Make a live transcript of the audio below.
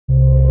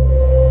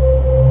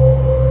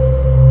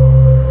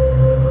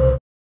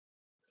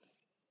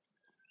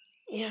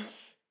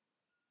yes,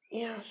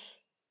 yes,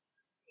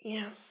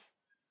 yes.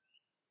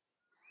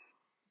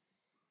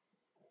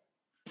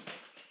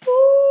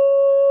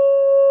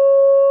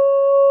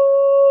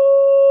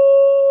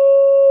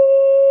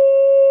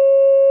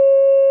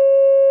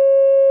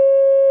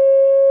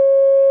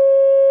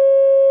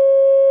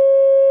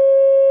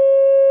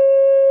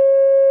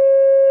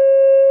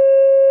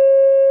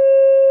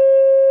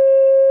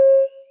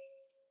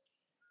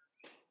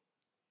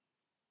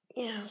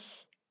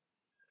 Yes,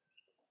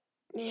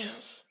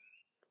 yes,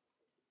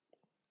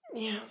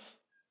 yes.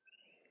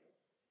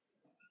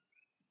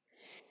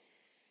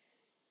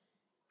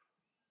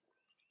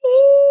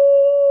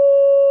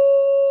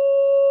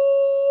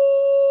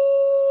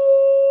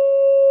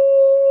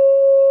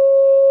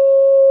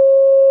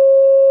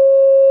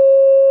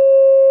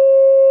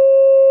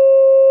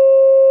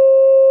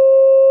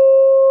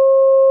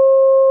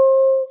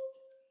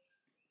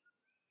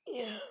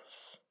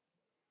 Yes,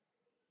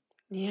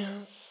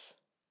 yes,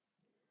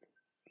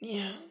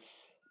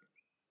 yes.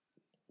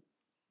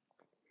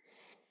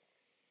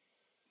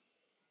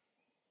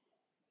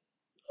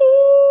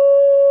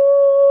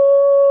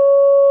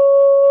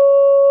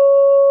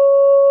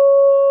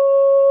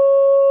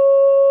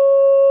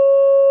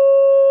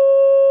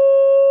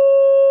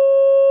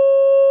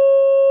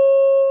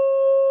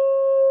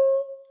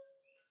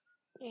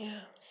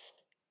 Yes,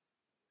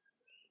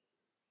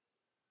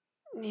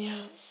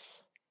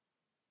 yes,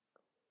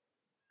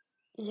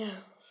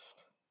 yes.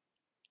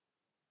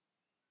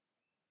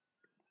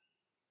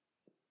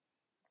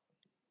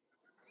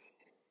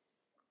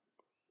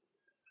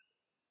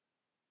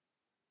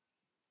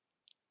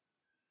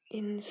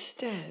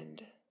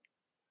 Instead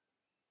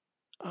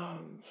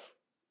of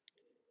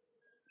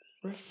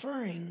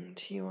referring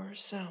to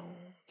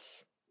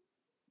yourselves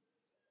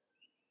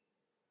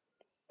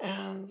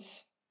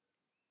as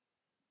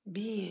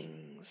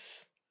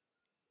beings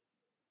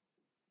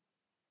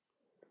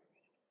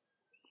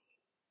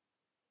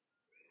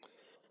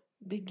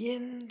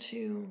begin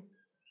to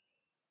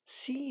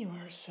see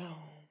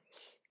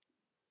yourselves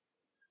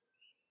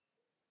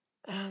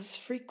as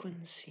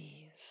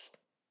frequencies.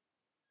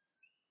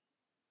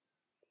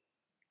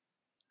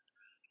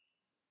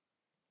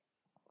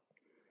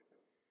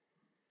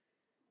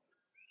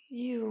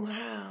 You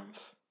have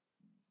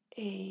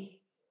a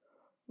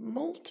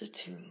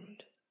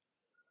multitude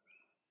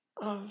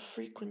of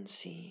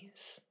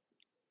frequencies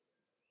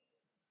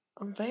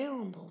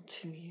available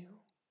to you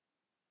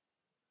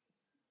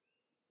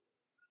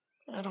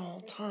at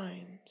all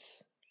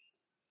times.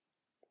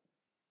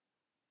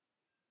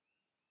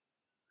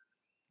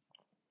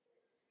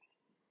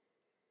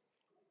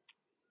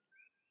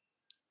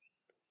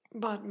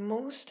 But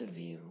most of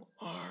you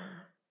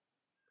are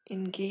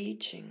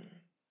engaging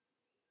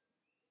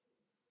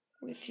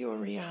with your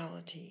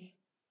reality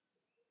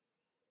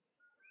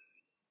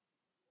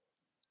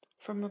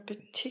from a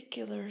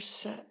particular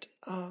set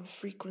of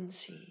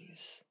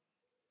frequencies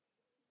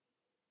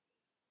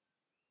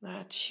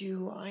that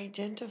you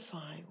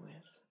identify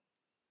with.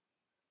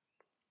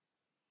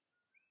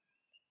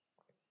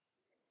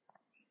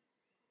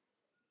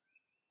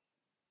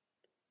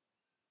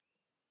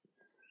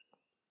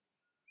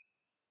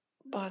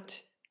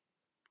 But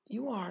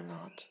you are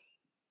not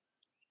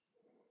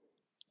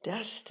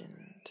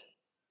destined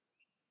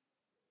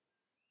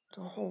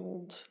to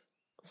hold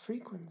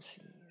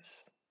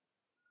frequencies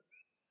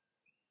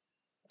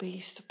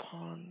based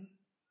upon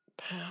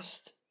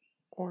past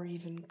or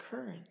even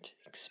current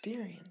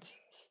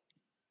experiences.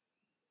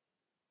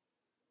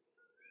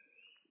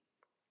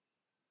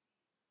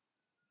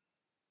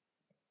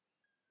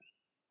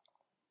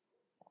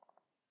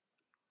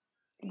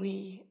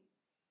 We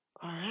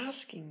are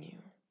asking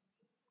you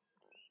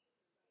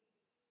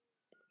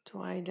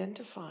to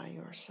identify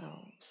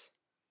yourselves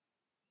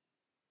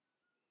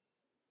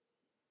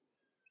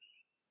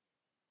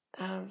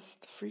as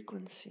the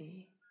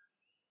frequency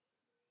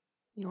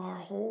you are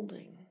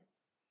holding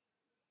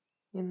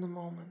in the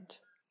moment.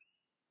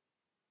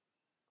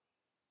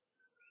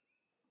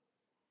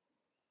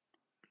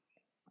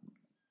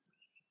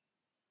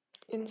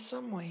 In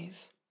some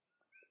ways,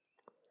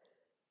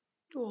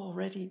 you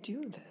already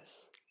do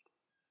this.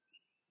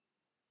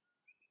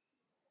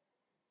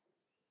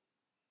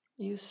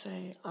 You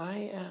say,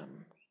 I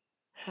am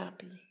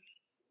happy.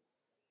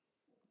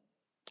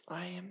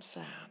 I am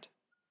sad.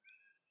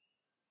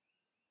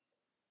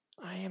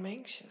 I am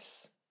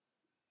anxious.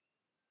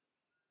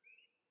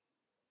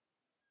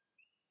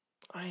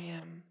 I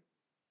am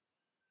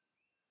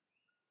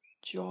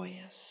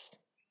joyous.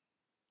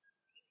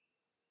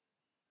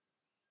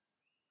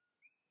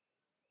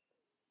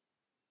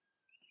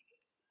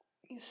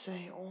 You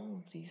say all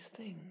of these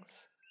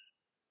things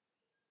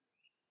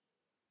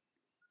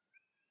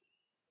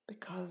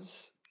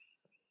because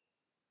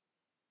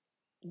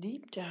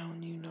deep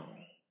down you know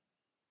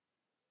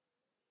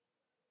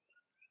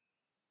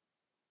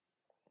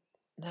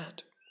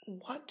that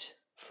what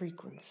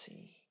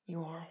frequency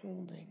you are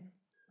holding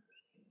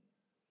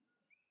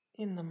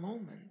in the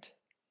moment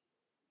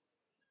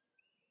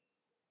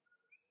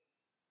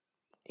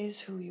is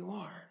who you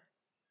are.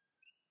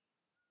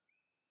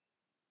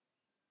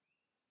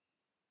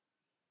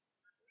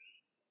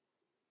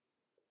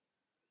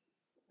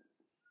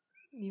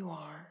 You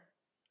are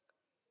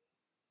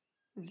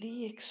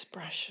the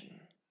expression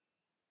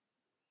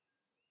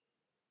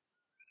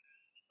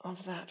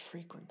of that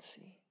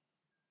frequency.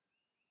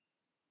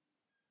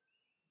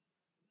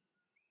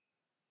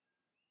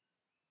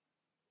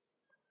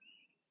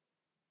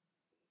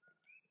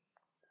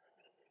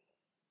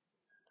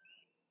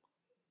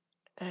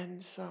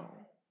 And so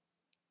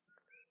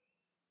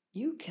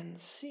you can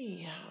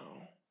see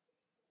how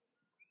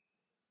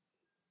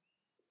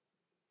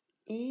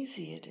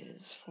easy it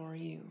is for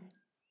you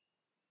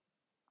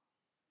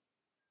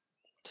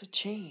to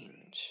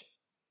change,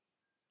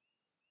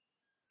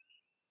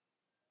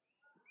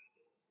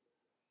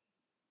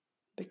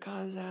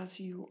 because as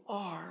you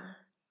are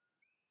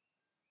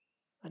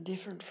a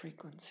different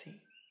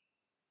frequency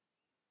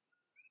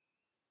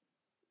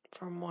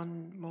from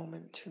one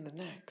moment to the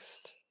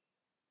next,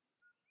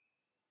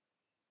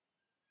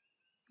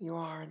 you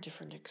are a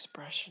different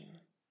expression.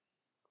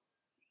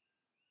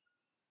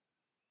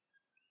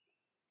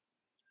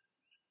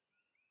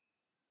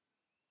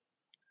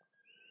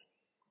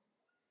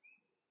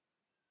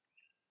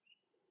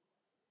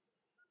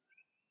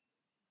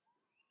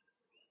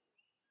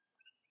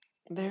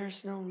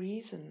 There's no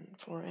reason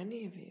for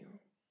any of you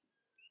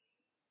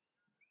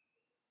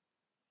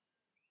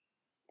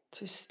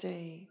to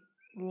stay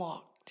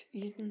locked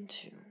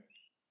into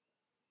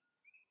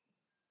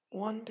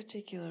one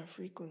particular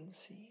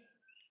frequency.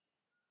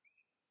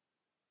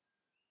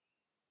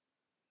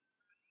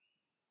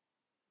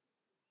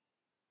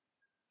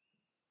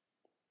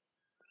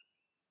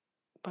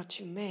 But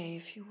you may,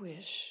 if you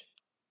wish,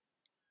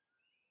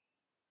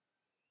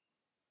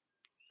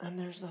 and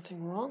there's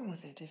nothing wrong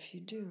with it if you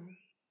do.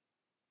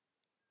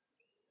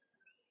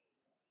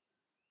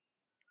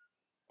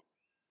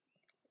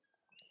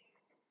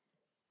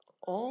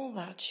 All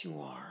that you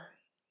are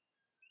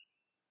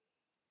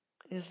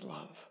is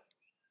love.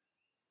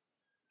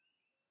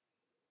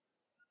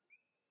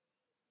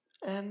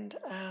 And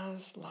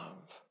as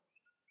love,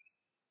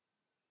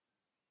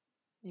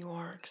 you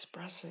are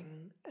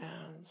expressing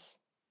as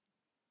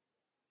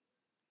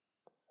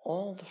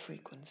all the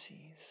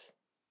frequencies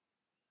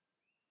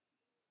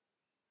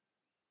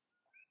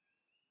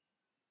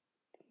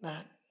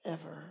that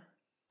ever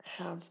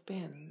have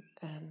been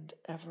and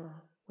ever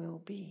will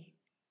be.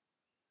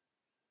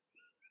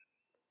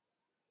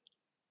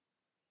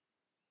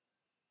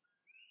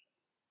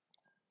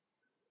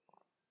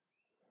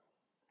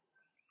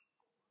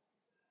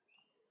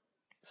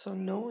 So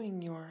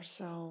knowing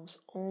yourselves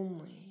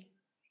only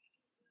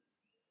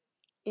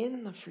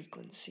in the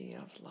frequency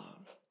of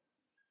love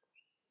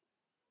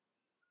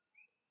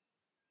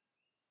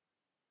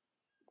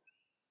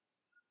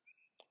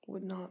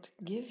would not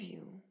give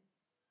you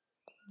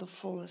the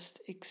fullest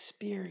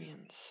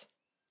experience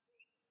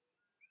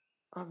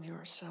of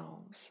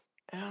yourselves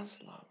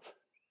as love.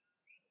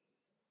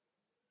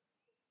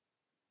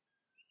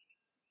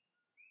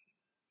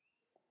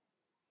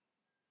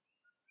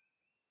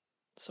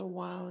 So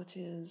while it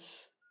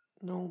is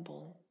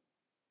noble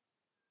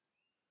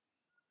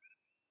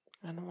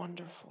and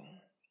wonderful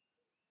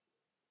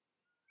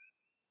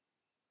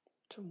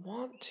to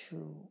want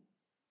to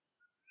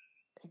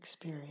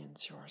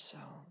experience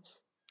yourselves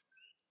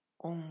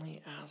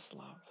only as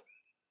love,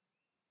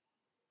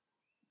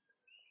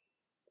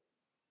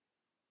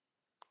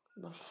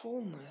 the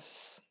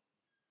fullness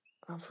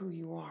of who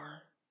you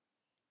are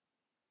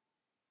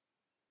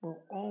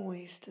will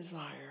always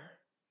desire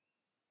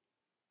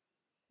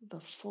the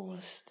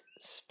fullest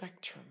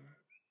spectrum,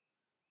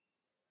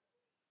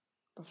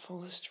 the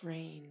fullest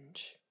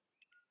range,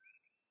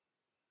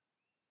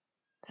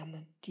 and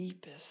the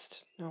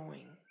deepest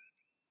knowing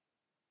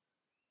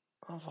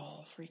of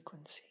all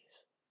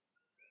frequencies.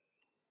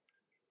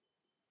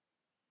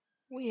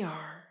 We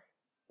are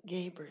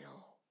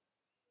Gabriel.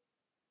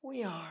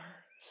 We are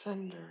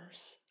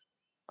senders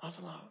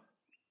of love.